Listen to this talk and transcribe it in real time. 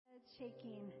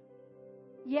shaking.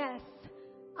 Yes,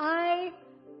 I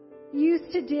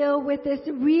used to deal with this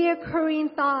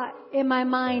reoccurring thought in my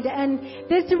mind, and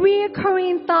this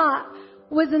reoccurring thought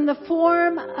was in the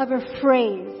form of a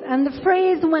phrase, and the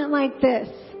phrase went like this: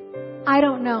 I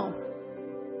don't know.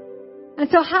 And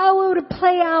so how it would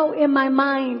play out in my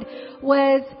mind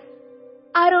was,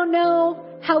 I don't know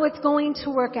how it's going to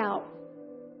work out.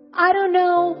 I don't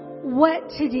know what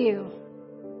to do.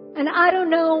 And I don't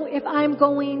know if I'm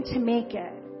going to make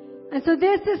it. And so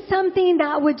this is something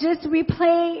that would just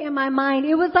replay in my mind.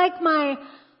 It was like my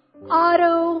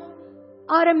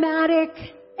automatic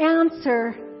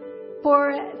answer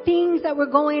for things that were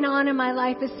going on in my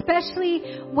life,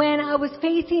 especially when I was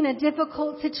facing a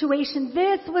difficult situation.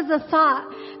 This was a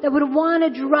thought that would want to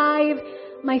drive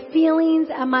my feelings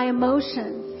and my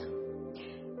emotions.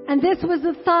 And this was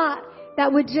a thought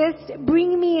that would just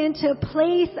bring me into a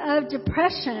place of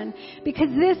depression, because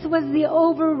this was the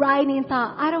overriding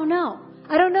thought. I don't know.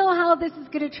 I don't know how this is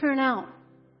going to turn out.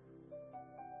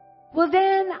 Well,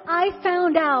 then I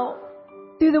found out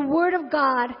through the Word of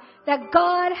God that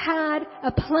God had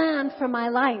a plan for my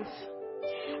life,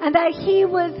 and that He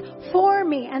was for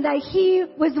me, and that He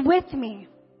was with me.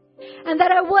 And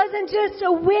that I wasn't just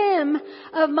a whim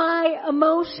of my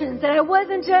emotions, that I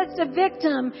wasn't just a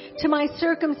victim to my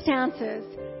circumstances.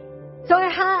 So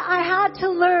I had to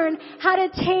learn how to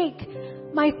take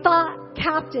my thought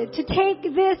captive, to take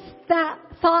that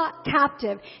thought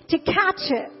captive, to catch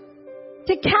it.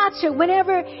 To catch it.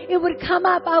 Whenever it would come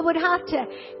up, I would have to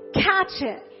catch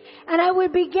it. And I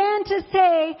would begin to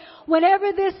say,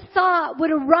 whenever this thought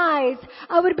would arise,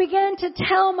 I would begin to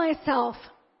tell myself,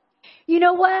 you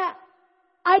know what?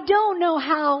 I don't know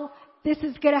how this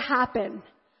is going to happen.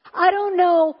 I don't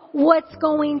know what's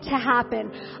going to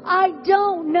happen. I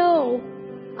don't know.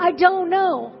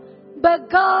 But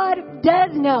God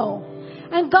does know.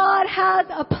 And God has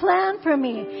a plan for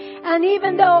me. And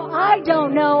even though I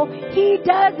don't know, He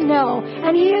does know.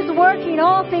 And He is working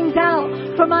all things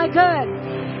out for my good.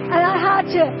 And I had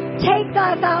to take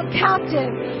that thought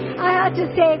captive. I had to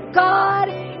say, God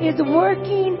is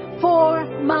working for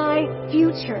my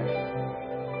future.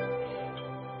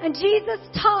 And Jesus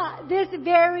taught this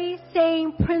very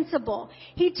same principle.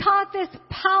 He taught this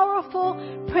powerful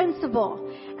principle.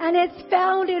 And it's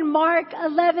found in Mark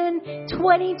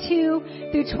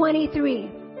 11:22-23.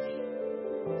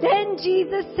 Then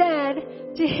Jesus said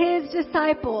to His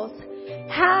disciples,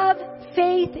 have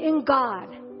faith in God.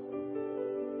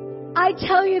 I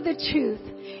tell you the truth.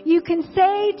 You can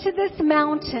say to this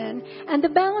mountain, and the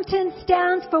mountain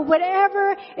stands for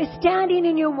whatever is standing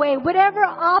in your way, whatever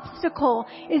obstacle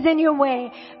is in your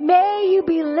way. May you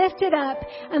be lifted up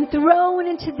and thrown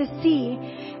into the sea,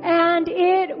 and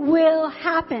it will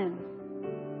happen.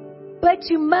 But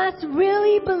you must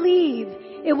really believe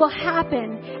it will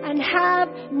happen and have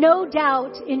no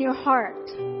doubt in your heart.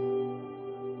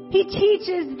 He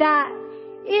teaches that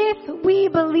if we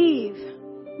believe,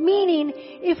 meaning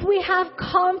if we have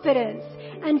confidence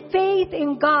and faith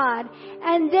in God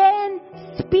and then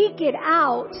speak it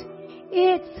out,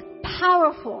 it's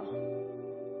powerful.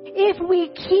 If we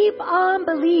keep on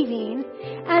believing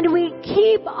and we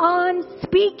keep on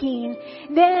speaking,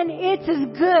 then it's as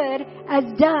good as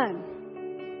done.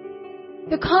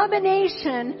 The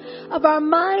combination of our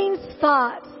mind's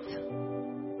thoughts,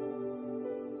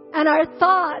 and our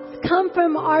thoughts come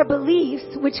from our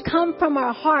beliefs, which come from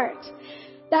our heart.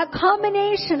 That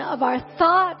combination of our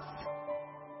thoughts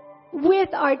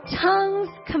with our tongue's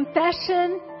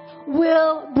confession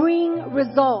will bring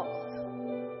results.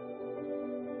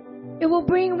 It will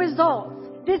bring results.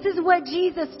 This is what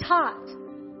Jesus taught.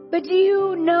 But do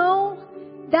you know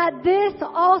that this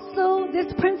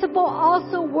principle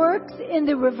also works in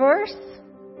the reverse?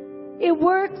 It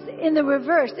works in the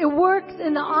reverse. It works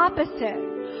in the opposite.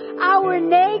 Our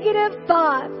negative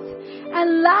thoughts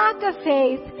and lack of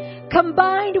faith,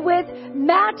 combined with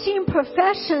matching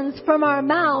professions from our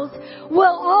mouths,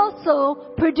 will also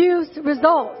produce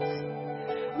results.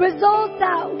 Results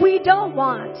that we don't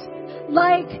want,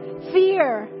 like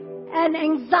fear and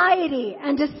anxiety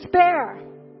and despair.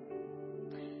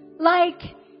 Like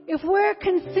if we're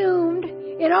consumed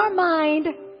in our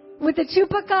mind with the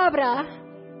chupacabra,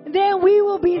 then we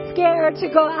will be scared to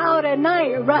go out at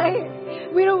night, right?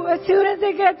 As soon as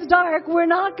it gets dark, we're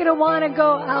not going to want to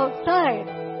go outside.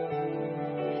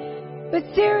 But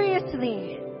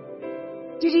seriously,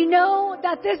 did you know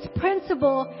that this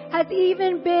principle has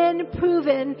even been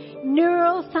proven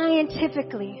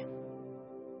neuroscientifically?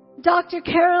 Dr.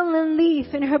 Carolyn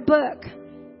Leaf, in her book,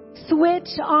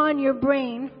 Switch on Your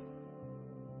Brain,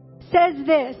 says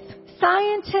this: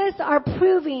 Scientists are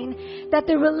proving that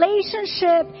the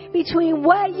relationship between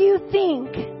what you think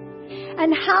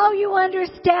and how you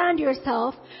understand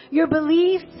yourself, your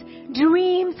beliefs,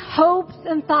 dreams, hopes,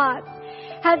 and thoughts,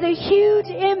 has a huge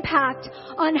impact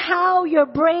on how your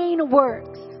brain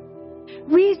works.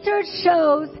 Research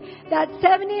shows that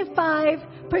 75%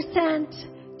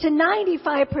 to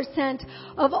 95%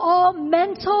 of all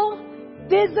mental,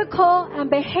 physical,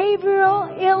 and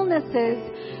behavioral illnesses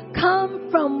come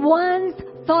from one's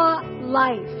thought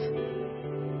life.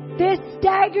 This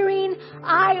staggering,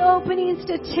 eye-opening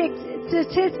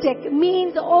statistic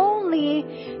means only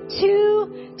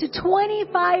 2 to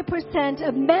 25%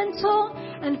 of mental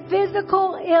and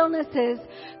physical illnesses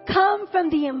come from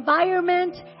the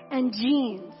environment and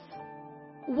genes.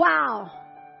 Wow.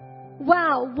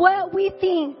 Wow, what we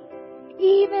think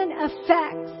even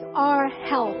affects our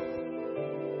health.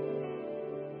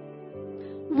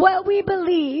 What we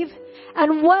believe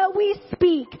and what we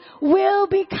speak will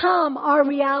become our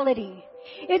reality.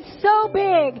 It's so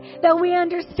big that we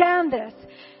understand this.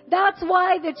 That's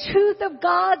why the truth of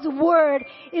God's Word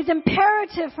is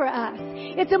imperative for us.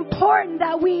 It's important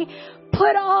that we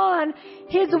put on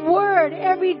His Word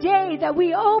every day, that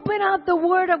we open up the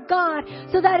Word of God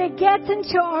so that it gets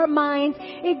into our minds,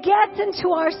 it gets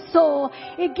into our soul,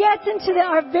 it gets into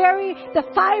the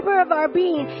fiber of our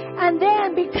being. And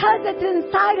then because it's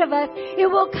inside of us,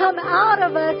 it will come out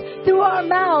of us through our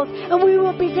mouths, and we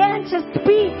will begin to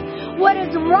speak what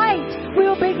is right. We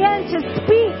will begin to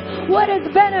speak what is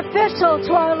beneficial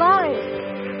to our lives.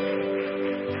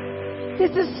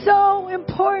 This is so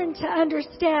important to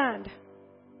understand.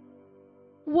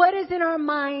 What is in our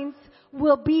minds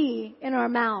will be in our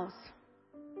mouths.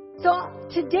 So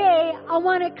today, I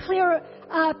want to clear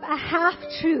up a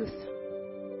half-truth.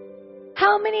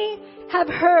 How many have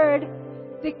heard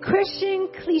the Christian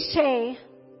cliche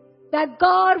that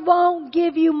God won't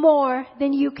give you more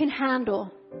than you can handle?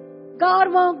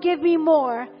 God won't give me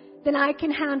more than I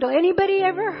can handle. Anybody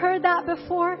ever heard that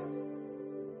before?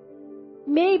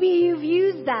 Maybe you've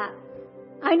used that.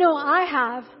 I know I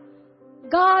have.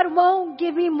 God won't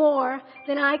give me more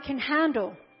than I can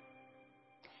handle.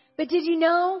 But did you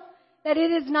know that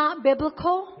it is not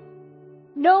biblical?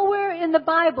 Nowhere in the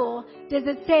Bible does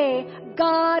it say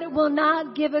God will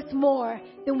not give us more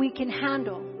than we can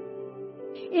handle.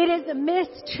 It is a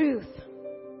mistruth.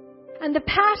 And the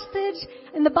passage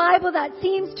in the Bible that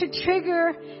seems to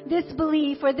trigger this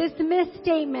belief or this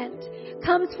misstatement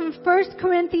comes from 1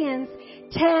 Corinthians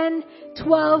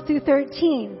 10:12 through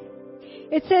 13.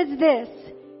 It says this: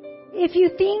 if you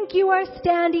think you are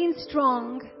standing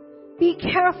strong, be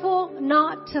careful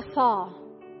not to fall.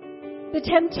 The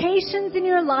temptations in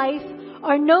your life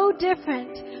are no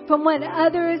different from what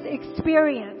others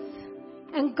experience.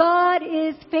 And God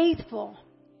is faithful.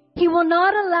 He will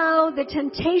not allow the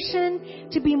temptation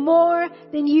to be more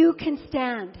than you can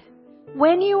stand.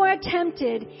 When you are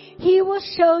tempted, He will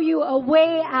show you a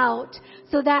way out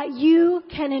so that you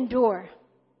can endure.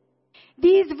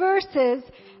 These verses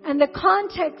and the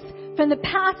context from the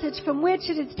passage from which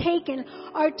it is taken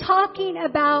are talking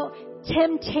about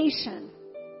temptation.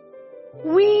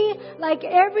 We, like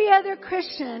every other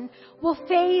Christian, will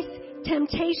face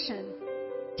temptation.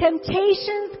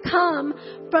 Temptations come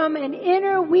from an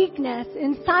inner weakness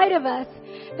inside of us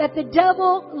that the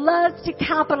devil loves to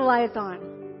capitalize on.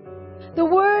 The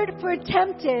word for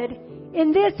tempted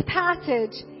in this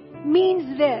passage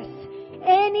means this: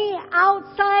 any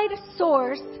outside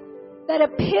source that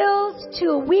appeals to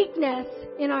a weakness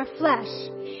in our flesh.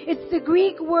 It's the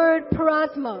Greek word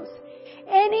parosmos.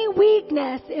 Any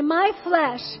weakness in my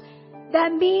flesh,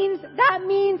 that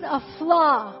means a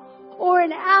flaw or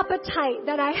an appetite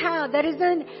that I have that is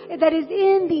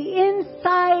in the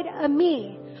inside of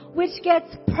me, which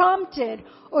gets prompted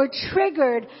or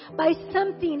triggered by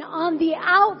something on the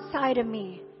outside of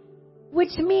me,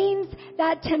 which means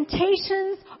that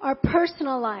temptations are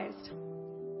personalized.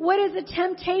 What is a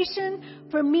temptation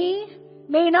for me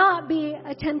may not be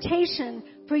a temptation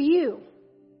for you.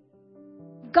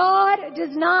 God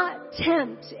does not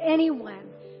tempt anyone,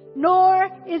 nor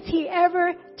is He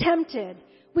ever tempted.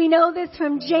 We know this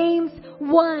from James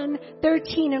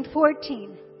 1:13 and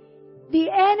 14. The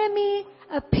enemy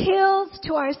appeals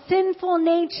to our sinful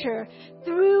nature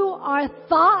through our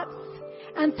thoughts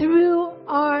and through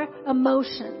our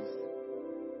emotions.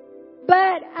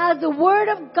 But as the Word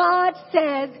of God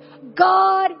says,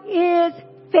 God is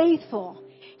faithful.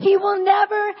 He will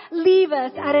never leave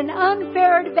us at an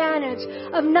unfair advantage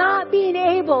of not being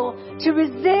able to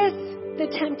resist the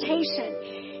temptation.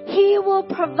 He will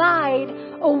provide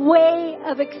a way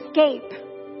of escape.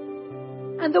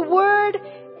 And the word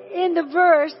in the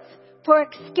verse for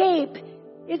escape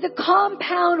is a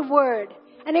compound word,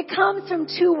 and it comes from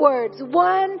two words.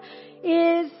 One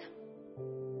is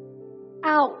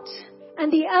out,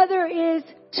 and the other is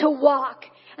to walk.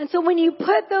 And so when you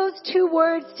put those two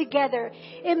words together,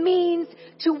 it means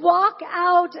to walk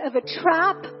out of a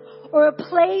trap or a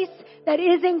place that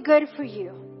isn't good for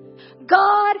you.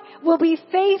 God will be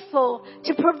faithful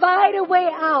to provide a way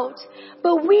out,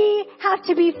 but we have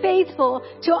to be faithful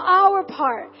to our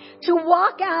part, to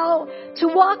walk out, to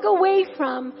walk away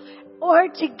from, or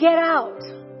to get out.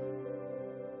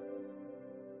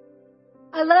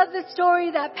 I love the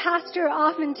story that Pastor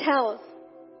often tells.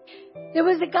 There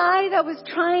was a guy that was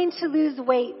trying to lose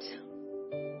weight.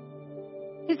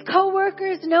 His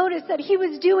coworkers noticed that he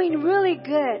was doing really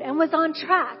good and was on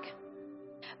track.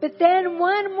 But then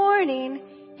one morning,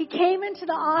 he came into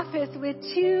the office with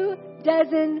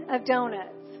 24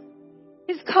 donuts.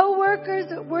 His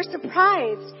coworkers were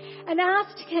surprised and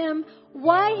asked him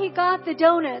why he got the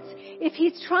donuts if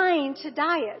he's trying to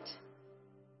diet.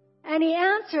 And he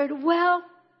answered, well,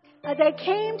 as I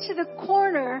came to the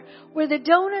corner where the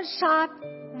donut shop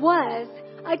was,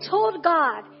 I told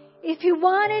God, if He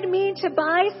wanted me to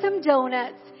buy some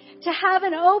donuts, to have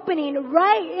an opening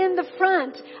right in the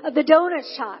front of the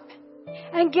donut shop.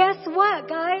 And guess what,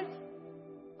 guys?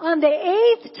 On the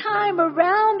 8th time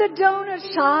around the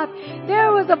donut shop,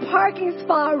 there was a parking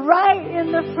spot right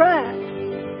in the front.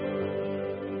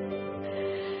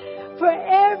 For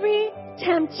every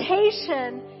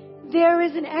temptation, there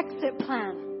is an exit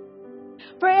plan.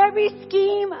 For every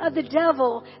scheme of the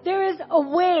devil, there is a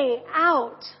way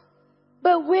out.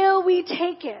 But will we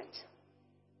take it?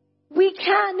 We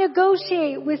can't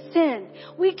negotiate with sin.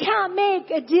 We can't make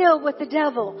a deal with the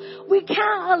devil. We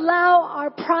can't allow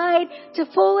our pride to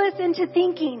fool us into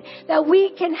thinking that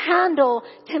we can handle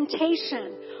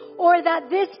temptation or that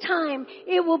this time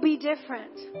it will be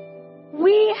different.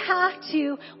 We have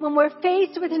to, when we're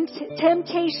faced with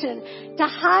temptation, to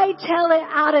hightail it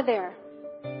out of there.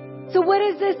 So what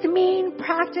does this mean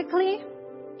practically?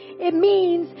 It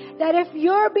means that if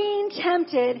you're being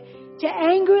tempted to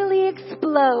angrily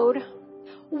explode,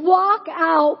 walk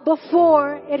out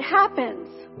before it happens.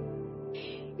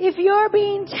 If you're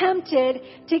being tempted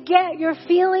to get your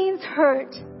feelings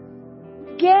hurt,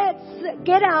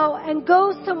 get out and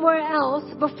go somewhere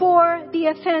else before the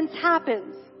offense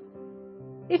happens.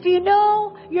 If you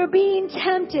know you're being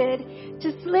tempted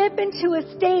to slip into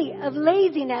a state of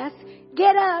laziness,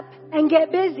 get up and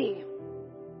get busy.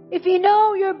 If you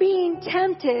know you're being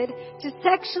tempted to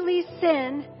sexually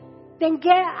sin, then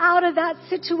get out of that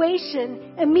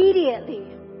situation immediately.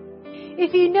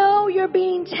 If you know you're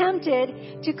being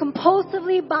tempted to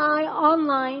compulsively buy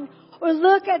online or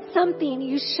look at something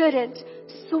you shouldn't,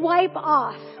 swipe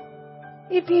off.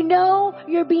 If you know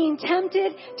you're being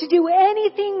tempted to do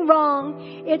anything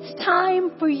wrong, it's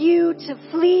time for you to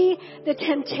flee the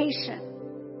temptation.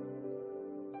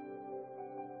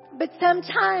 But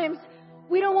sometimes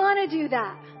we don't want to do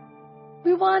that.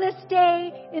 We want to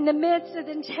stay in the midst of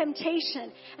the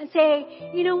temptation and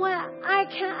say, you know what?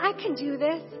 I can do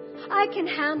this. I can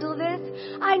handle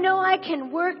this. I know I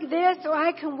can work this or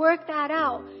I can work that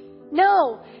out.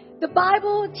 No. The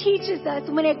Bible teaches us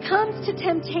when it comes to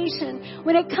temptation,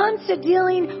 when it comes to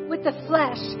dealing with the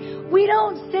flesh, we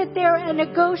don't sit there and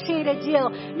negotiate a deal.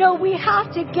 No, we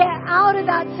have to get out of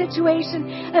that situation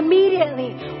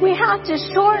immediately. We have to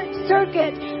short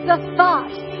circuit the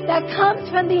thought that comes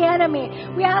from the enemy.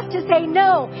 We have to say,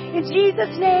 no, in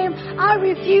Jesus' name, I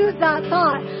refuse that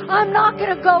thought. I'm not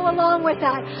going to go along with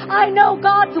that. I know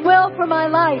God's will for my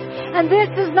life, and this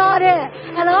is not it,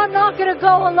 and I'm not going to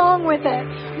go along with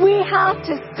it. We have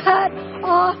to cut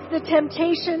off the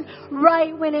temptation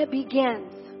right when it begins.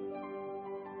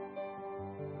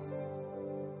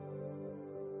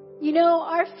 You know,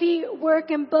 our feet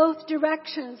work in both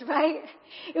directions, right?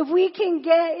 If we can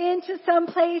get into some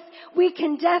place, we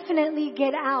can definitely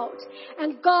get out.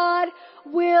 And God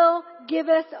will give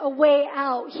us a way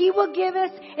out. He will give us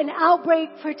an outbreak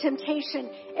for temptation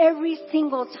every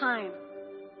single time.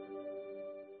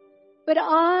 But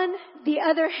on the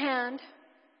other hand,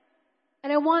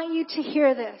 and I want you to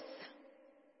hear this,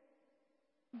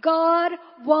 God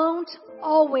won't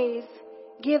always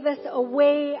give us a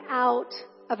way out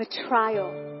of a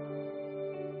trial.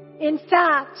 In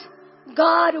fact,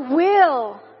 God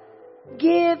will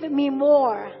give me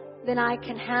more than I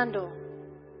can handle.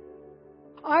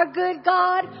 Our good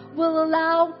God will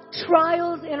allow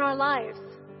trials in our lives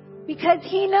because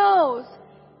He knows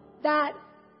that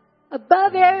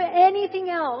above anything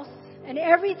else and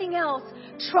everything else,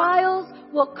 trials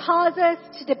will cause us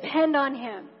to depend on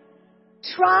Him.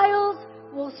 Trials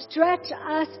will stretch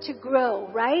us to grow,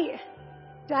 right?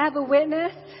 Do I have a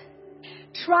witness?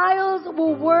 Trials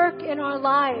will work in our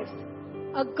lives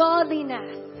a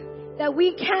godliness that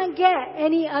we can't get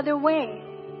any other way.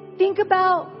 Think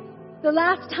about the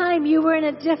last time you were in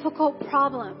a difficult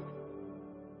problem.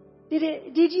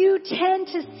 Did you tend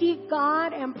to seek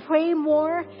God and pray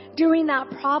more during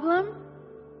that problem?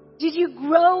 Did you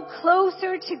grow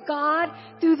closer to God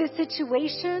through the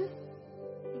situation?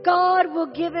 God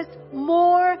will give us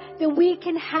more than we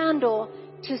can handle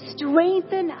to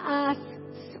strengthen us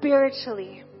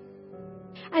spiritually.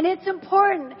 And it's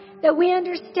important that we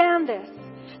understand this,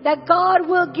 that God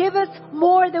will give us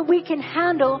more than we can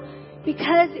handle,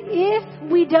 because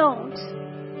if we don't,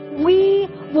 we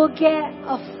will get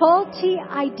a faulty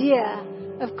idea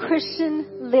of Christian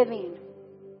living.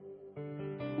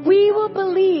 We will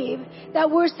believe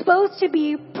that we're supposed to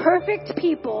be perfect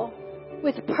people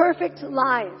with perfect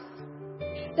lives,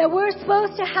 that we're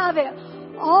supposed to have it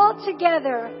all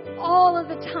together all of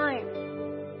the time.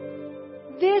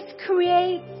 This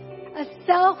creates a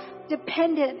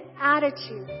self-dependent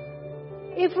attitude.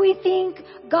 If we think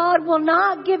God will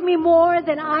not give me more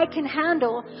than I can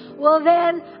handle, well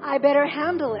then I better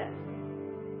handle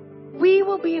it. We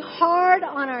will be hard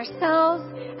on ourselves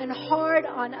and hard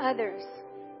on others.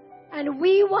 And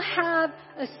we will have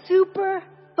a super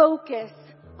focus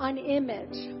on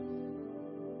image.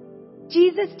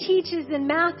 Jesus teaches in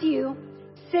Matthew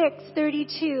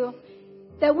 6:32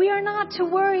 that we are not to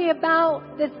worry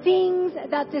about the things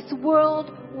that this world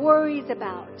worries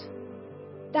about.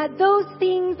 That those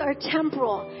things are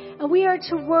temporal, and we are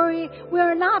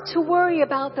not to worry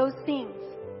about those things.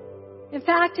 In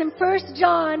fact, in 1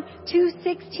 John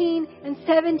 2:16 and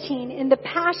 17 in the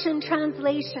Passion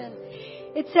Translation,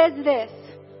 it says this: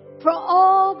 "For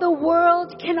all the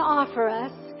world can offer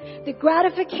us, the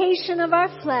gratification of our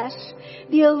flesh,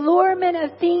 the allurement of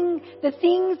the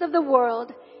things of the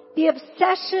world, the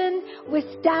obsession with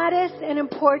status and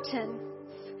importance,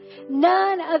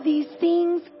 none of these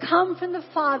things come from the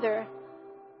Father,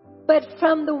 but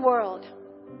from the world.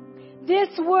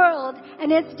 This world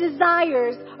and its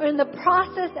desires are in the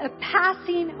process of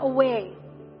passing away.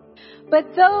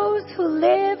 But those who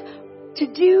live to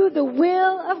do the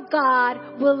will of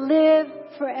God will live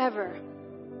forever."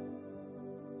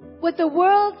 What the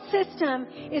world system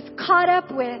is caught up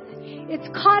with, it's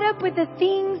caught up with the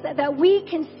things that we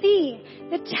can see,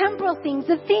 the temporal things,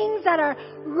 the things that are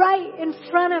right in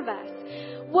front of us,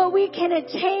 what we can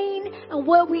attain and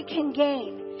what we can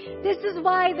gain. This is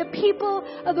why the people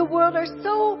of the world are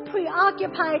so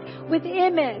preoccupied with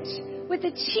image, with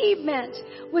achievement,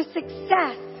 with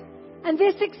success. And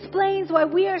this explains why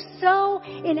we are so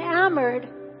enamored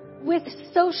with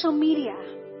social media.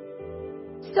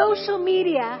 Social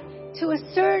media, to a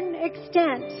certain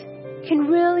extent, can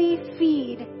really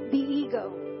feed the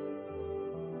ego.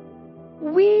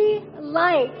 We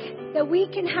like that we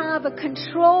can have a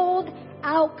controlled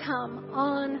outcome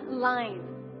online.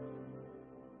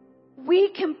 We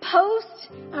can post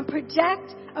and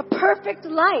project a perfect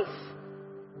life,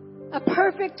 a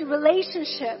perfect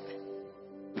relationship,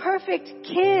 perfect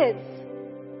kids,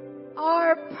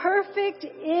 our perfect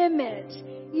image.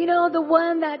 You know, the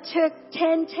one that took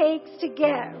 10 takes to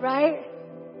get, right?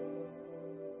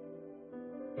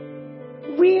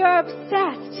 We are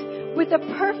obsessed with the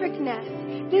perfectness.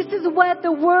 This is what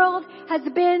the world has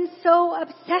been so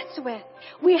obsessed with.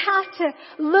 We have to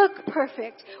look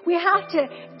perfect. We have to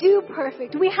do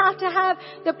perfect. We have to have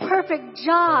the perfect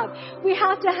job. We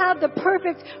have to have the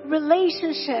perfect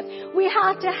relationship. We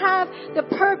have to have the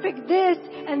perfect this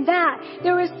and that.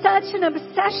 There is such an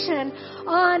obsession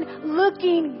on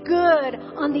looking good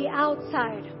on the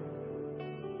outside.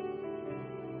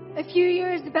 A few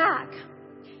years back,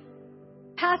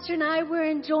 Pastor and I were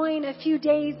enjoying a few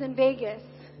days in Vegas.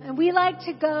 And we like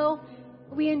to go.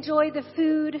 We enjoy the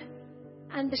food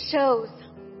and the shows.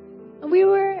 And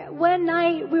one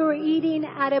night we were eating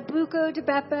at a Buco di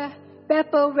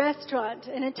Beppo restaurant,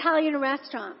 an Italian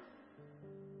restaurant.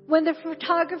 When the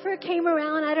photographer came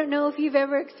around, I don't know if you've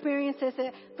ever experienced this,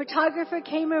 a photographer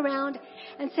came around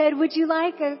and said, "Would you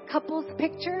like a couple's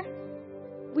picture?"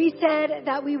 We said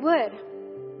that we would.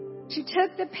 She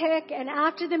took the pic, and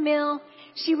after the meal,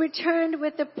 she returned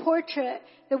with the portrait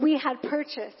that we had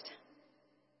purchased.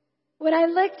 When I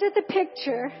looked at the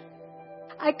picture,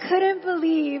 I couldn't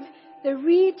believe the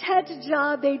retouch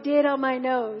job they did on my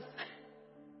nose.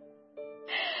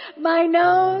 My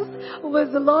nose was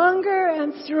longer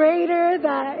and straighter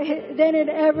than it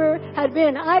ever had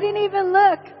been. I didn't even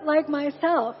look like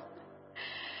myself.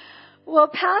 Well,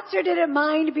 Pastor didn't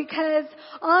mind because,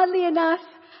 oddly enough,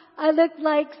 I looked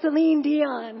like Celine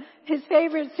Dion, his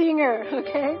favorite singer,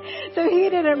 okay? So he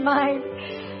didn't mind.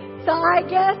 So I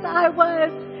guess I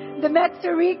was the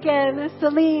Mexican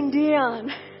Celine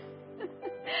Dion.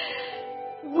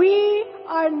 We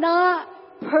are not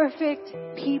perfect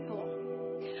people.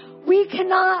 We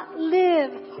cannot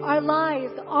live our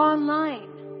lives online.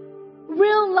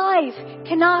 Real life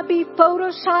cannot be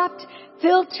photoshopped,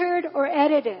 filtered, or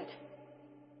edited.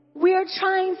 We are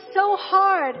trying so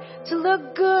hard to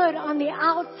look good on the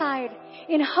outside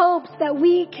in hopes that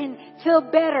we can feel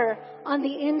better on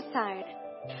the inside.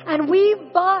 And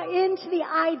we've bought into the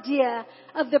idea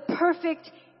of the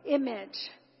perfect image.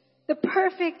 The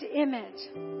perfect image.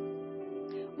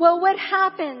 Well, what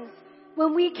happens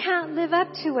when we can't live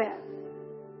up to it?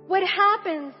 What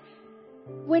happens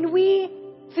when we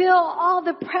feel all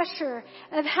the pressure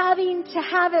of having to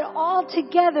have it all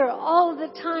together all the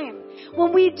time?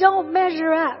 When we don't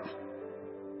measure up,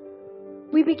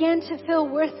 we begin to feel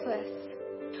worthless.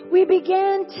 We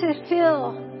begin to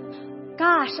feel,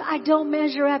 gosh, I don't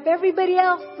measure up. Everybody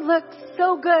else looks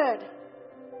so good,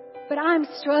 but I'm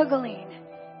struggling.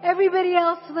 Everybody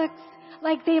else looks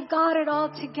like they've got it all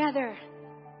together.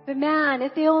 But man,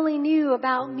 if they only knew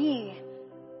about me,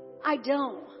 I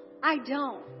don't.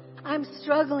 I'm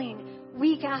struggling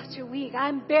week after week.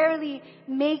 I'm barely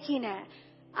making it.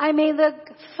 I may look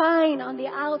fine on the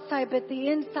outside, but the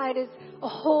inside is a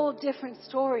whole different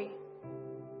story.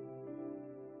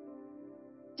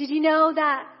 Did you know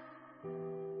that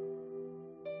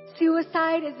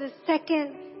suicide is the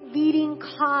second leading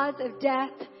cause of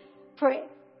death for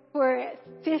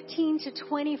 15 to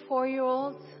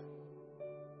 24-year-olds?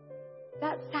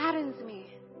 That saddens me.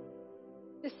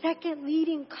 The second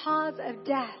leading cause of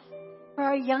death for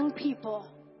our young people.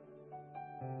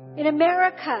 In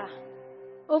America,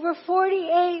 over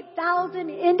 48,000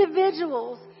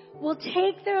 individuals will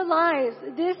take their lives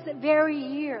this very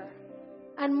year,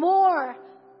 and more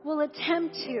will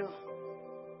attempt to.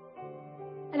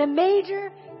 And a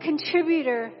major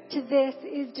contributor to this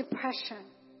is depression.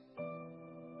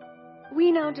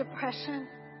 We know depression.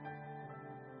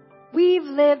 We've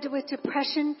lived with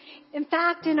depression. In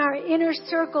fact, in our inner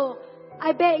circle,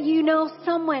 I bet you know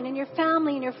someone in your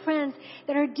family and your friends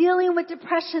that are dealing with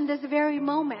depression this very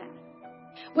moment.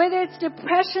 Whether it's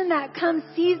depression that comes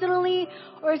seasonally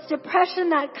or it's depression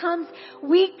that comes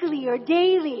weekly or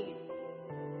daily.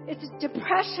 It's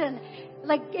depression,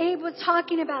 like Abe was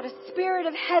talking about, a spirit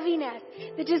of heaviness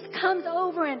that just comes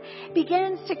over and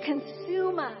begins to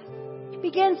consume us.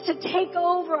 Begins to take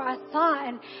over our thought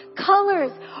and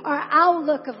colors our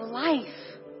outlook of life.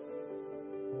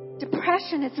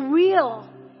 Depression is real.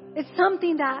 It's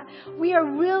something that we are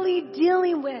really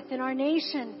dealing with in our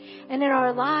nation and in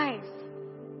our lives.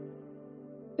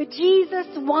 But Jesus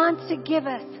wants to give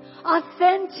us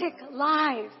authentic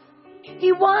lives.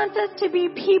 He wants us to be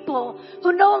people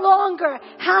who no longer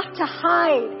have to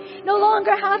hide. No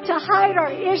longer have to hide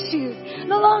our issues.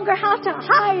 No longer have to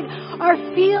hide our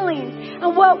feelings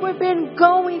and what we've been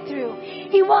going through.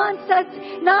 He wants us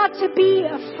not to be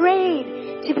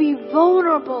afraid to be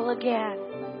vulnerable again.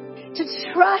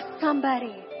 To trust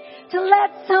somebody. To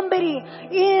let somebody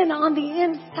in on the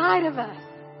inside of us.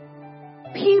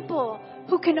 People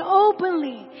who can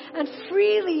openly and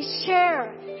freely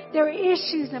share their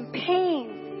issues and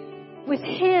pains with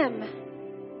Him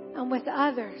and with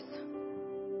others.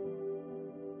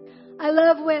 I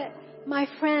love what my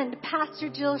friend Pastor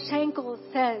Jill Schenkel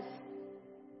says.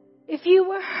 If you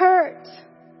were hurt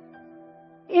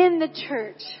in the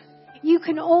church, you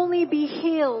can only be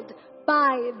healed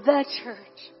by the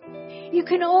church. You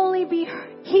can only be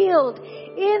healed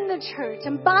in the church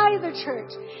and by the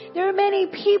church. There are many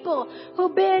people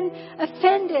who've been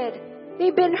offended.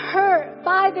 They've been hurt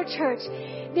by the church.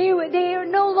 They are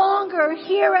no longer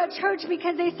here at church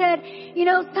because they said,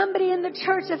 somebody in the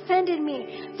church offended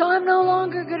me, so I'm no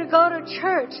longer going to go to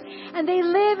church. And they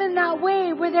live in that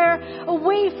way where they're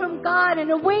away from God and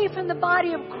away from the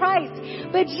body of Christ.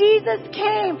 But Jesus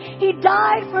came. He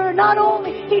died for not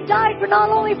only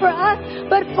for us,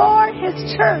 but for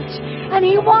His church. And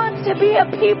He wants us to be a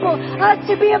people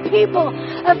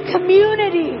of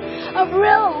community, of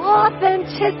real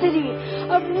authenticity,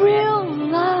 of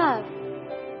real love.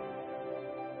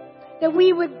 That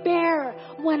we would bear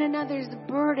one another's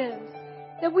burdens.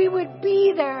 That we would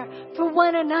be there for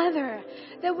one another.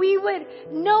 That we would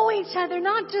know each other,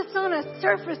 not just on a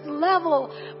surface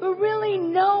level, but really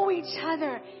know each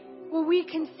other. Where we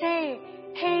can say,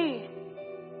 hey,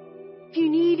 if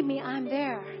you need me, I'm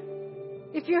there.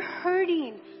 If you're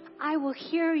hurting, I will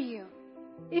hear you.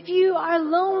 If you are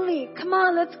lonely, come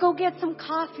on, let's go get some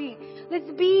coffee. Let's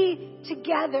be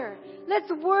together.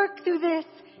 Let's work through this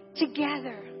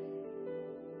together.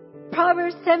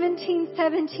 Proverbs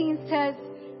 17:17 says,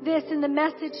 this in the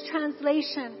Message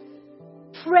translation.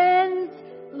 Friends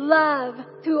love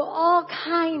through all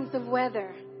kinds of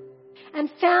weather, and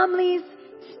families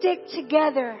stick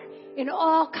together in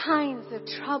all kinds of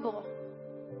trouble.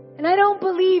 And I don't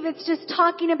believe it's just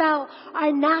talking about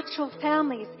our natural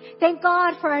families. Thank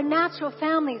God for our natural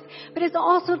families. But it's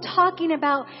also talking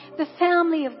about the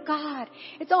family of God.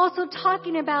 It's also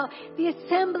talking about the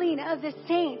assembling of the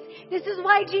saints. This is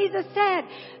why Jesus said,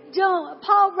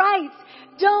 Paul writes,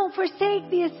 don't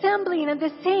forsake the assembling of the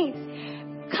saints.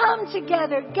 Come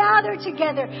together, gather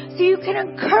together, so you can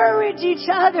encourage each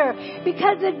other,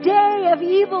 because the day of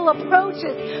evil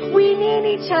approaches. We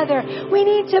need each other. We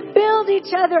need to build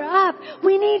each other up.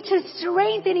 We need to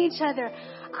strengthen each other.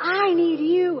 I need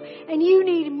you and you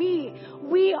need me.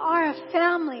 We are a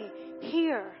family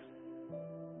here.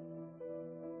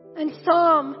 And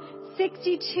Psalm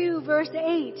 62 verse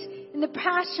 8 in the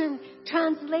Passion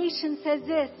Translation says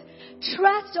this: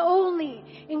 trust only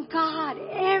in God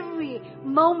every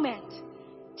moment.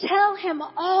 Tell Him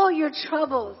all your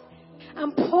troubles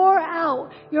and pour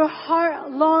out your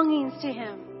heart longings to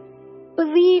Him.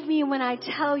 Believe me when I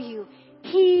tell you,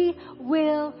 He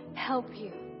will help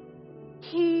you.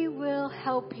 He will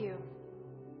help you.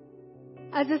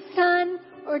 As a son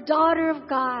or daughter of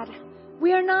God,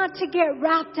 we are not to get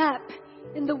wrapped up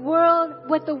in the world,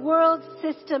 what the world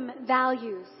system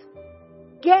values.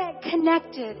 Get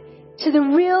connected to the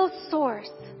real source.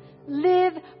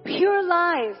 Live pure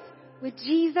lives with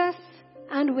Jesus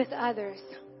and with others.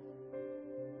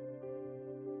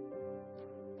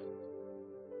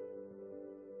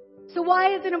 So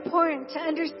why is it important to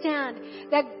understand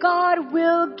that God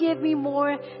will give me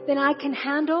more than I can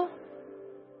handle?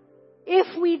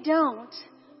 If we don't,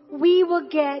 we will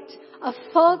get a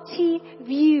faulty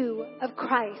view of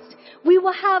Christ. We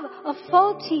will have a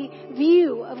faulty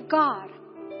view of God.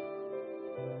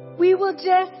 We will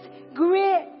just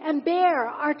grit and bear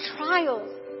our trials.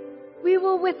 We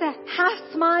will, with a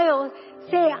half smile,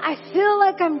 say, I feel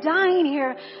like I'm dying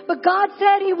here, but God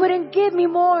said He wouldn't give me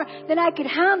more than I could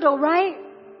handle, right?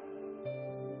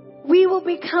 We will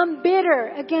become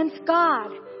bitter against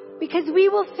God because we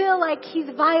will feel like He's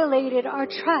violated our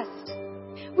trust.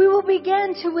 We will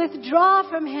begin to withdraw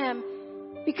from Him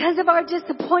because of our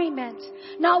disappointment,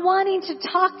 not wanting to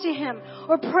talk to Him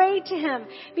or pray to Him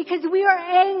because we are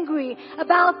angry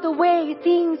about the way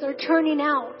things are turning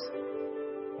out.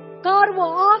 God will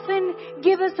often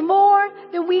give us more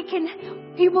than we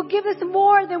can, He will give us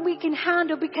more than we can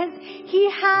handle because He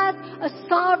has a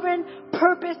sovereign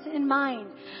purpose in mind.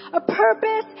 A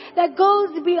purpose that goes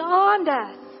beyond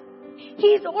us.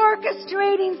 He's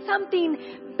orchestrating something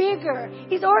bigger.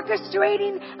 He's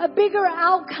orchestrating a bigger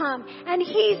outcome. And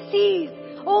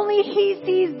only He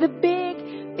sees the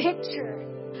big picture.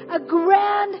 A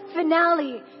grand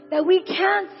finale that we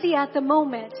can't see at the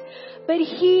moment. But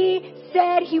He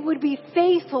said He would be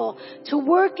faithful to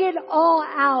work it all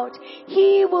out.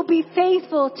 He will be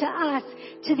faithful to us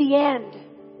to the end.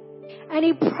 And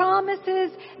He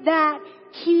promises that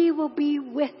He will be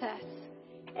with us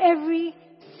every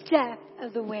step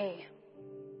of the way.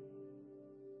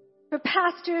 For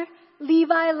Pastor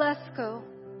Levi Lesko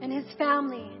and his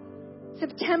family,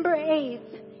 September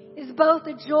 8th is both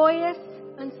a joyous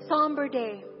and somber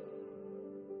day.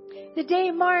 The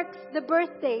day marks the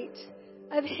birth date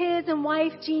of his and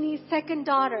wife Jeannie's second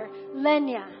daughter,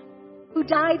 Lenya, who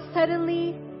died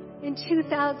suddenly in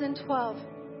 2012.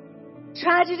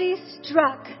 Tragedy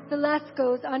struck the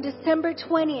Leskos on December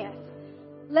 20th,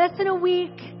 less than a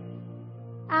week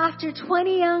after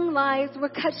 20 young lives were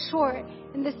cut short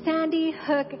in the Sandy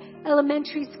Hook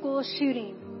Elementary School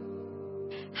shooting.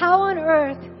 How on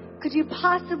earth could you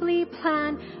possibly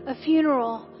plan a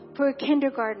funeral for a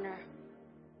kindergartner?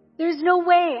 There's no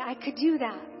way I could do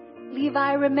that,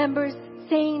 Levi remembers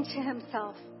saying to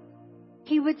himself.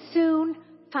 He would soon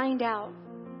find out.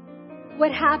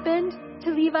 What happened to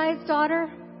Levi's daughter?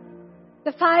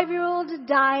 The 5-year-old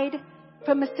died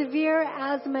from a severe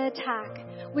asthma attack,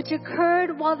 which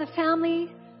occurred while the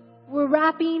family were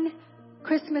wrapping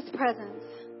Christmas presents.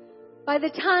 By the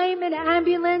time an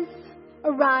ambulance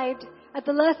arrived at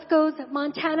the Leskos'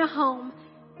 Montana home,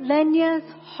 Lenya's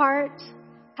heart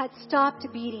had stopped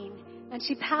beating and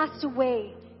she passed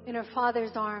away in her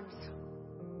father's arms.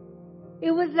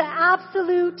 It was the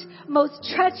absolute most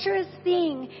treacherous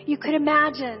thing you could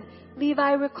imagine,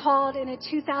 Levi recalled in a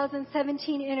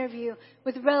 2017 interview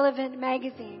with Relevant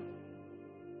magazine.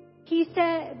 He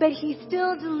said, but he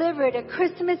still delivered a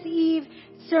Christmas Eve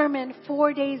sermon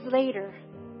 4 days later.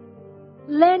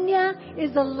 Lenya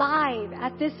is alive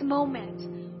at this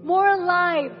moment, more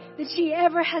alive than she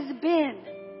ever has been.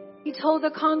 He told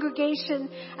the congregation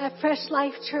at Fresh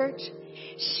Life Church,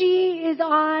 she is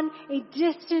on a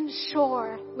distant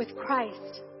shore with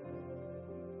Christ.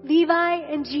 Levi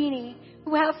and Jeannie,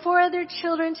 who have 4 other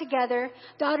children together,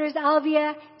 daughters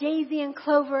Alvia, Daisy, and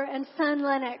Clover, and son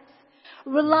Lennox,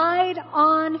 relied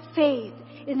on faith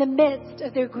in the midst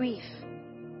of their grief.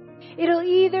 It'll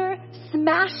either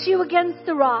smash you against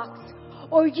the rocks,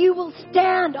 or you will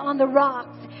stand on the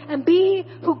rocks and be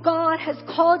who God has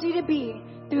called you to be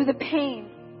through the pain.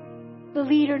 The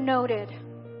leader noted,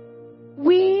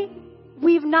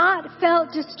 we've not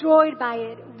felt destroyed by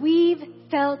it. We've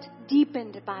felt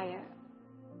deepened by it.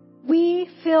 We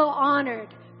feel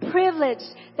honored,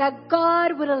 privileged that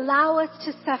God would allow us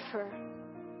to suffer.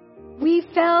 We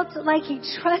felt like He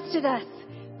trusted us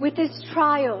with this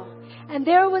trial. And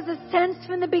there was a sense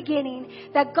from the beginning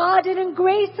that God didn't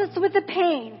grace us with the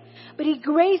pain, but He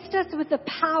graced us with the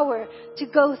power to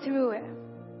go through it.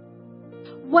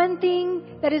 One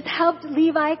thing that has helped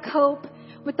Levi cope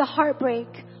with the heartbreak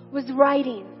was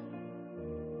writing.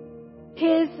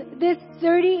 This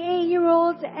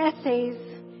 38-year-old's essays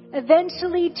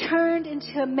eventually turned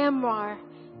into a memoir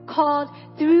called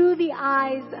Through the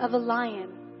Eyes of a Lion,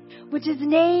 which is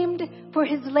named for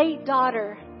his late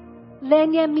daughter.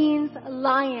 Lenya means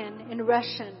lion in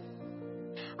Russian.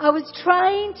 I was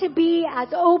trying to be as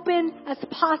open as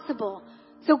possible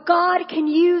so God can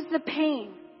use the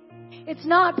pain. It's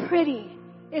not pretty.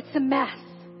 It's a mess,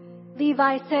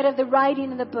 Levi said of the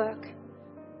writing of the book,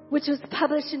 which was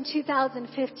published in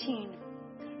 2015.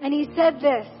 And he said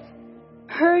this,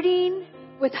 hurting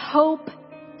with hope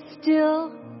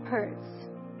still hurts.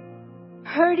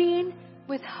 Hurting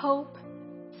with hope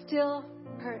still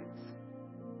hurts.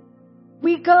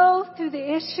 We go through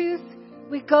the issues,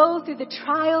 we go through the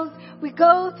trials, we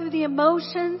go through the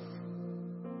emotions,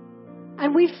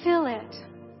 and we feel it.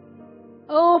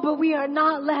 Oh, but we are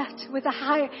not left without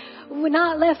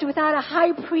a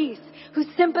high priest who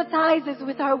sympathizes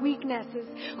with our weaknesses,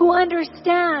 who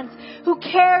understands, who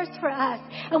cares for us,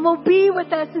 and will be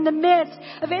with us in the midst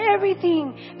of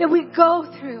everything that we go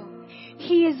through.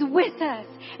 He is with us,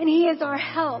 and He is our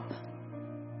help.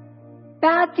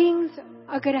 Bad things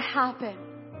are going to happen.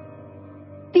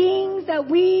 Things that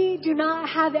we do not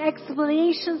have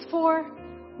explanations for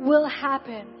will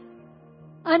happen.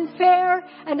 Unfair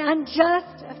and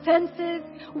unjust offenses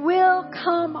will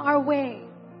come our way.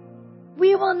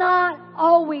 We will not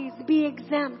always be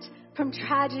exempt from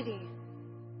tragedy.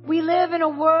 We live in a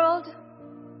world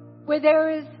where there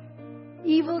is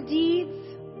evil deeds,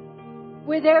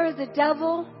 where there is a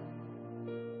devil,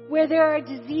 where there are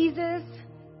diseases.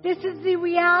 This is the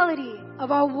reality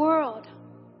of our world.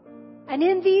 And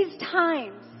in these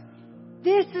times,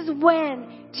 this is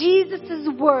when Jesus'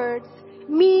 words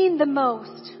mean the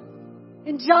most.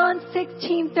 In John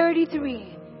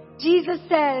 16:33, Jesus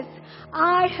says,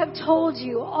 I have told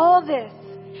you all this,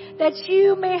 that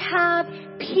you may have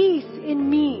peace in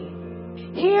me.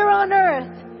 Here on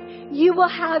earth, you will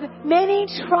have many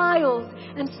trials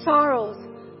and sorrows.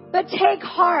 But take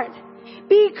heart,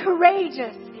 be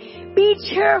courageous, be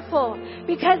cheerful,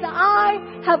 because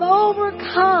I have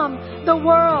overcome the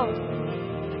world.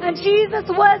 And Jesus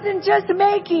wasn't just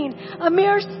making a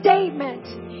mere statement.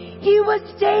 He was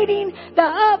stating the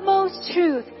utmost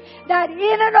truth, that in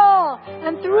it all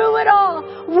and through it all,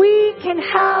 we can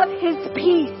have His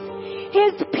peace.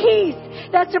 His peace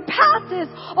that surpasses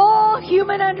all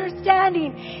human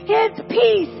understanding. His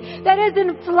peace that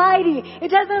isn't flighty.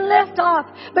 It doesn't lift off,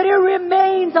 but it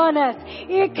remains on us.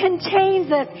 It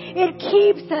contains us. It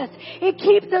keeps us. It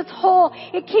keeps us whole.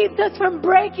 It keeps us from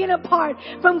breaking apart,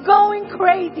 from going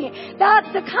crazy. That's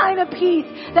the kind of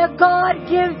peace that God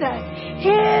gives us.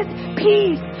 His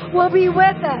peace will be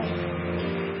with us.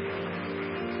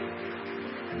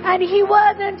 And He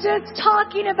wasn't just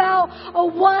talking about a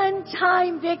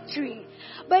one-time victory,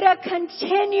 but a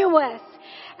continuous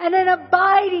and an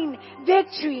abiding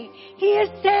victory. He is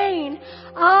saying,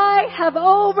 I have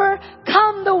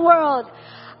overcome the world.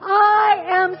 I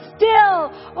am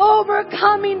still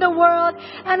overcoming the world,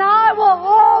 and I will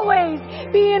always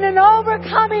be in an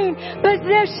overcoming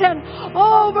position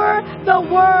over the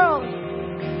world.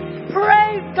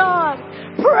 Praise God.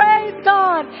 Praise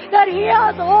God that He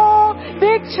has all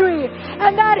victory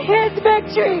and that His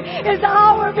victory is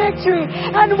our victory,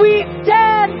 and we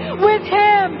stand with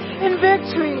Him in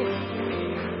victory.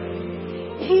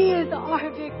 He is our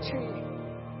victory.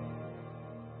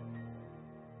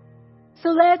 So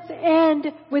let's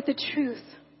end with the truth.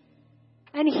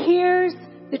 And here's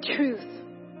the truth.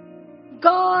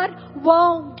 God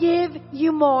won't give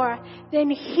you more than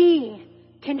He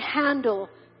can handle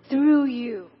through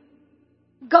you.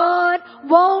 God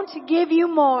won't give you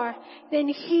more than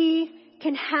He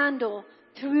can handle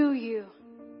through you.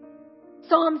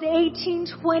 Psalms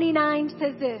 18:29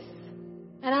 says this,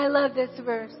 and I love this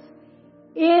verse.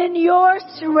 In your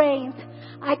strength,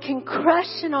 I can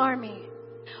crush an army.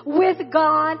 With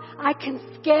God, I can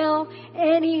scale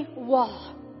any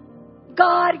wall.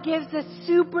 God gives us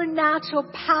supernatural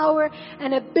power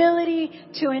and ability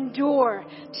to endure,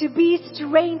 to be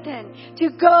strengthened, to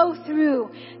go through,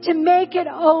 to make it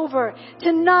over,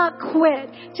 to not quit,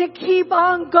 to keep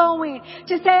on going,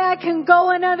 to say I can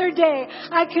go another day,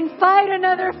 I can fight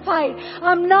another fight.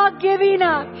 I'm not giving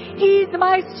up. He's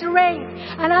my strength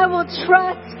and I will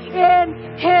trust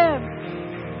in Him.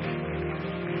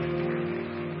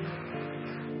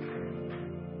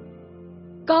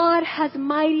 God has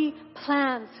mighty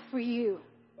plans for you.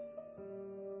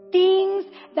 Things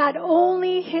that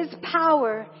only His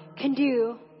power can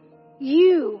do,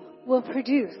 you will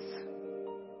produce.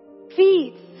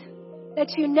 Feats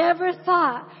that you never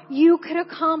thought you could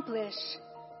accomplish,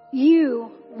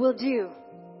 you will do.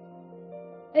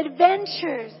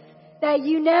 Adventures that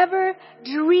you never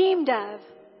dreamed of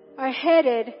are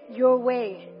headed your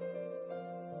way.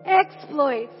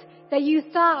 Exploits that you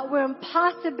thought were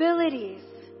impossibilities,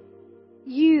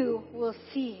 you will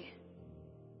see.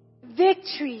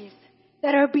 Victories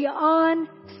that are beyond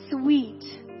sweet,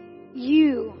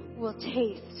 you will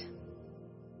taste.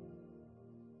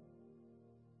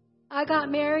 I got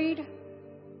married,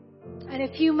 and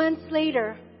a few months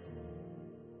later,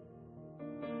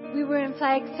 we were in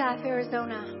Flagstaff,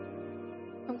 Arizona.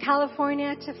 From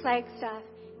California to Flagstaff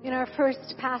in our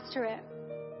first pastorate.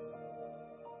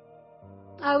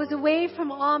 I was away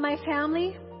from all my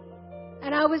family,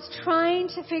 and I was trying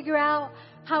to figure out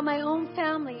how my own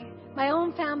family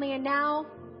and now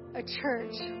a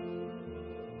church.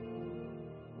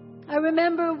 I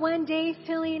remember one day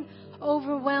feeling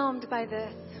overwhelmed by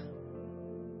this,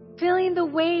 feeling the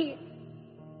weight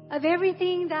of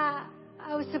everything that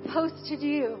I was supposed to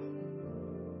do.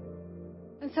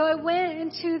 And so I went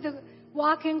into the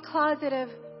walk-in closet of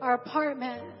our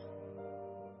apartment,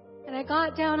 and I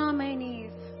got down on my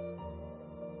knees.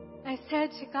 I said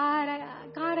to God,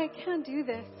 I can't do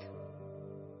this.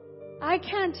 I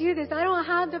can't do this. I don't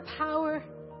have the power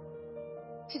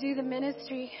to do the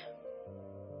ministry.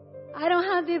 I don't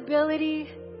have the ability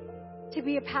to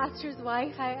be a pastor's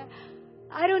wife.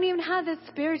 I don't even have the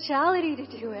spirituality to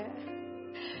do it.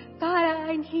 God,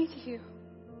 I need you.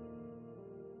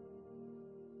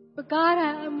 But God,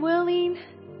 I'm willing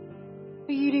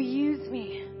for you to use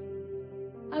me.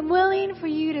 I'm willing for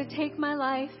you to take my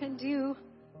life and do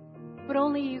what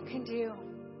only you can do.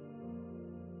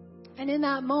 And in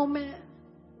that moment,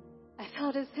 I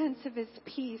felt a sense of His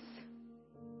peace.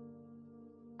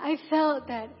 I felt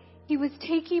that He was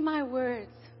taking my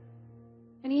words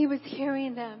and He was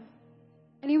hearing them.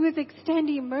 And He was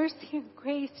extending mercy and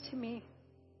grace to me.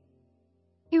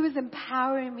 He was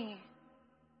empowering me.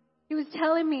 He was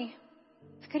telling me,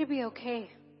 it's going to be okay.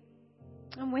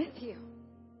 I'm with you.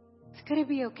 It's going to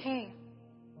be okay.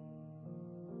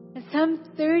 And some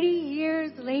 30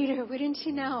 years later, wouldn't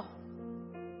you know,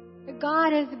 that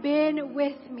God has been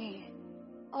with me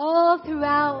all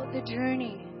throughout the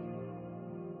journey.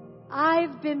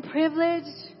 I've been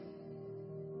privileged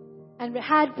and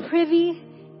had privy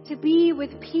to be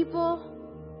with people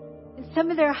in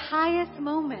some of their highest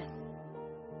moments.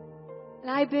 And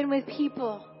I've been with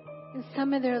people in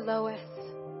some of their lowest.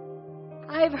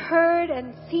 I've heard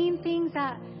and seen things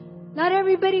that not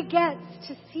everybody gets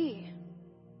to see.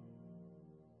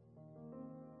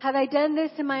 Have I done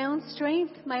this in my own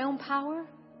strength, my own power?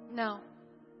 No.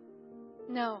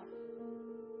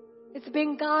 It's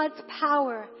been God's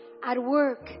power at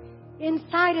work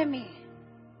inside of me,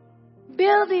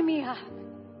 building me up,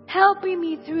 helping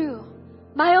me through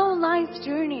my own life's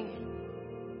journey.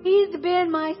 He's been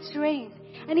my strength,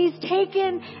 and He's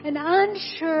taken an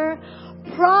unsure,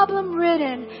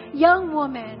 problem-ridden young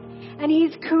woman, and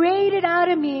He's created out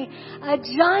of me a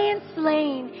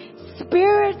giant-slaying,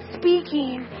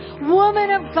 Spirit-speaking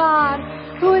woman of God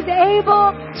who is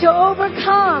able to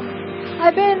overcome.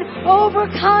 I've been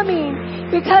overcoming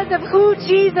because of who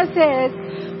Jesus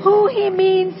is, who He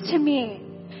means to me.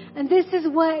 And this is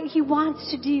what He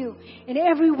wants to do in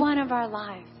every one of our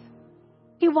lives.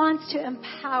 He wants to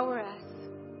empower us.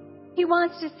 He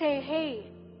wants to say, hey,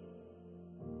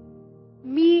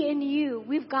 me and you,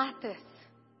 we've got this.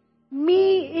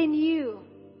 Me and you,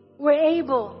 we're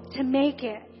able to make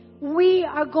it. We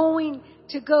are going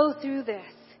to go through this.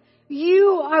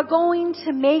 You are going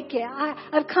to make it.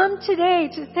 I've come today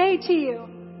to say to you,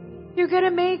 you're going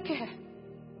to make it.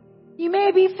 You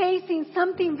may be facing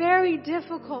something very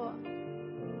difficult,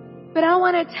 But I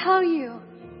want to tell you,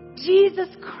 Jesus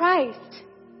Christ,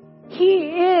 He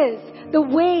is the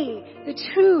way, the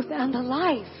truth, and the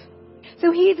life.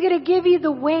 So He's going to give you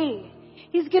the way.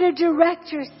 He's going to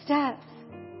direct your steps.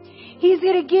 He's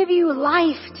going to give you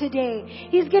life today.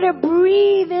 He's going to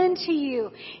breathe into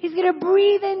you. He's going to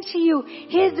breathe into you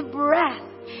His breath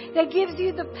that gives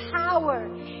you the power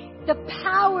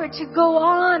to go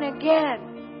on again.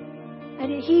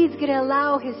 And He's going to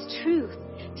allow His truth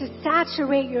to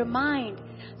saturate your mind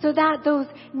so that those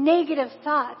negative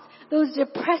thoughts, those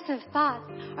depressive thoughts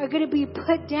are going to be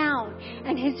put down,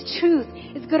 and His truth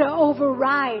is going to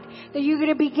override. That you're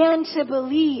going to begin to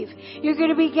believe. You're going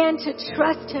to begin to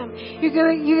trust Him. You're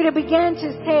going to begin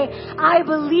to say, I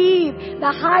believe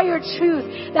the higher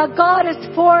truth that God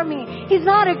is for me. He's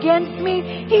not against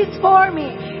me. He's for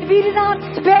me. If He did not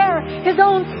spare His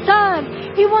own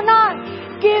Son, He will not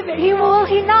give it. He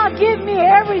not give me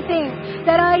everything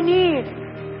that I need.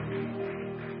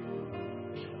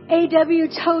 A.W.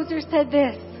 Tozer said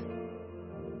this: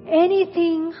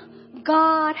 anything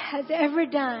God has ever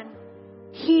done,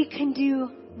 He can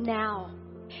do now.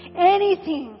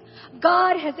 Anything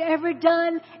God has ever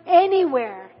done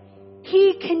anywhere,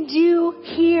 He can do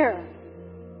here.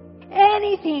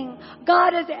 Anything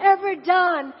God has ever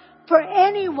done for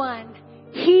anyone,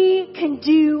 He can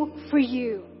do for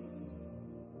you.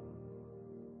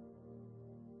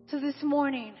 So this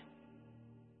morning,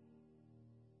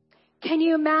 can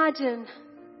you imagine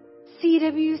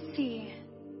CWC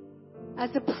as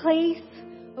a place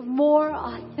of more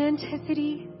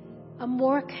authenticity, a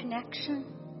more connection?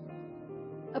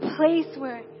 A place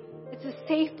where it's a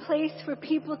safe place for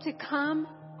people to come,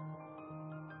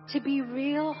 to be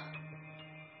real,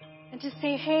 and to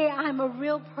say, hey, I'm a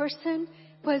real person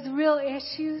who has real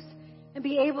issues, and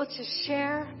be able to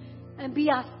share and be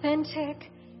authentic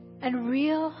and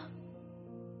real?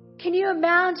 Can you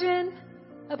imagine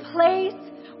a place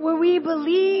where we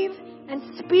believe and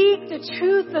speak the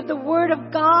truth of the Word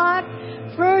of God,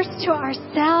 first to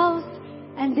ourselves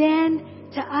and then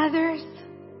to others?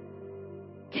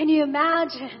 Can you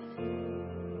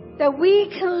imagine that we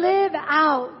can live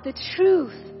out the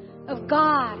truth of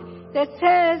God that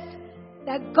says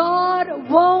that God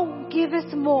won't give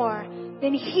us more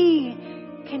than He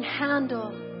can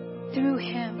handle through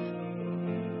Him?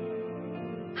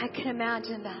 I can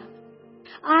imagine that.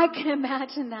 I can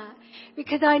imagine that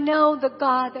because I know the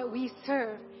God that we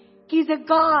serve. He's a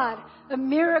God of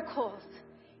miracles.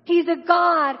 He's a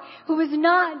God who is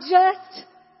not just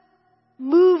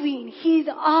moving. He's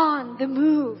on the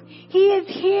move. He is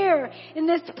here in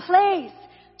this place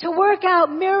to work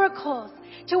out miracles,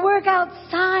 to work out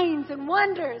signs and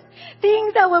wonders,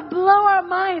 things that would blow our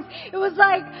minds. It was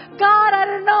like, God, I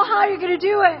don't know how you're going to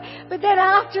do it. But then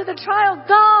after the trial,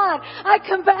 God, I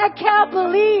can't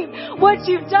believe what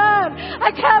you've done.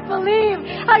 I can't believe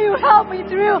how you helped me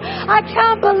through. I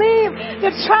can't believe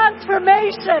the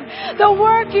transformation, the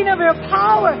working of your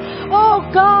power. Oh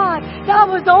God, that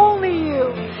was only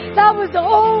you. That was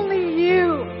only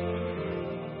you.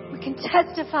 We can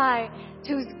testify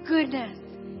to His goodness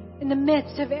in the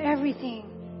midst of everything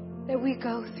that we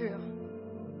go through.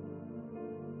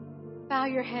 Bow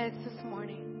your heads this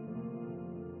morning.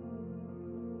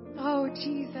 Oh,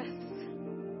 Jesus.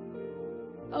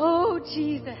 Oh,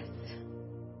 Jesus.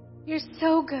 You're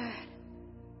so good.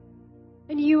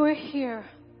 And you are here.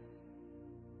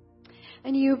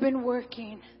 And you've been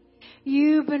working.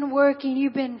 You've been working.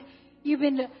 You've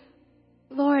been,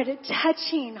 Lord,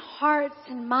 touching hearts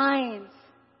and minds.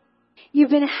 You've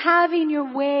been having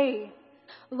your way,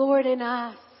 Lord, in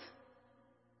us.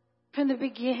 From the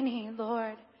beginning,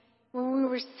 Lord, when we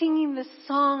were singing the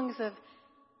songs of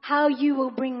how you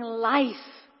will bring life.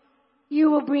 You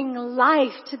will bring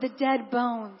life to the dead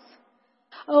bones.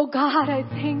 Oh God, I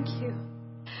thank you.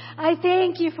 I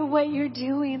thank you for what you're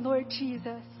doing, Lord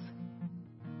Jesus.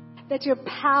 That your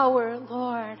power,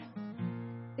 Lord,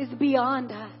 is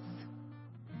beyond us.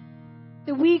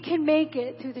 That we can make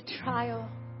it through the trial.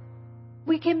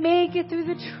 We can make it through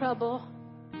the trouble.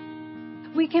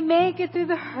 We can make it through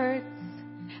the hurts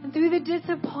and through the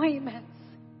disappointments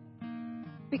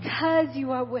because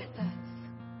you are with us.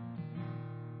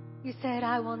 You said,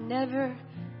 I will never,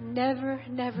 never,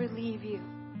 never leave you.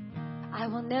 I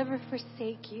will never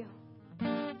forsake you.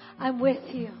 I'm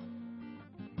with you.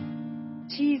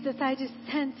 Jesus, I just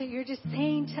sense that you're just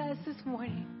saying to us this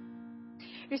morning.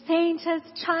 You're saying to us,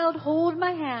 child, hold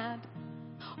my hand.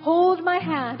 Hold my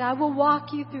hand. I will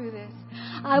walk you through this.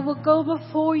 I will go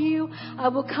before you. I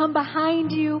will come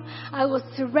behind you. I will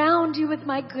surround you with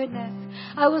my goodness.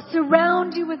 I will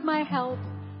surround you with my help.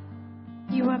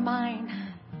 You are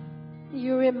mine.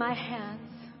 You're in my hands.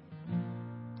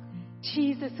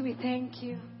 Jesus, we thank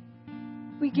you.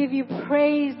 We give you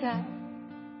praise that,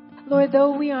 Lord,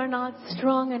 though we are not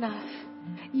strong enough,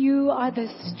 you are the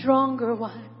stronger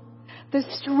one. The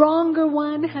stronger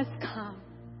one has come.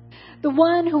 The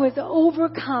one who has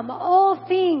overcome all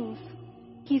things.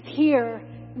 He's here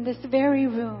in this very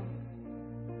room.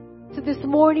 So this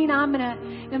morning I'm going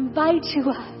to invite you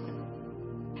up.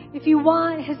 If you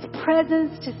want His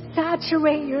presence to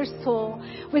saturate your soul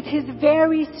with His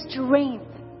very strength.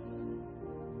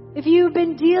 If you've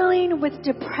been dealing with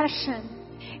depression,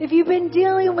 if you've been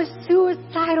dealing with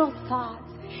suicidal thoughts,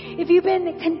 if you've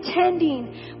been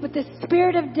contending with the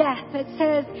spirit of death that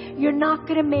says you're not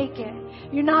going to make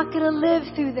it, you're not going to live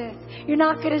through this, you're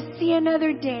not going to see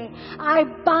another day, I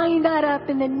bind that up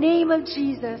in the name of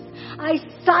Jesus. I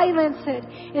silence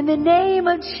it in the name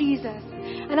of Jesus.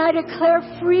 And I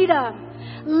declare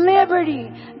freedom, liberty,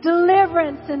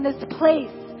 deliverance in this place.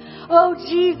 Oh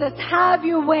Jesus, have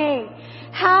your way.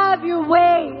 Have your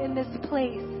way in this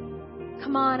place.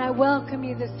 Come on, I welcome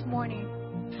you this morning.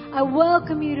 I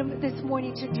welcome you this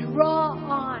morning to draw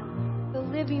on the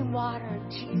living water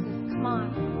of Jesus. Come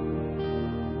on.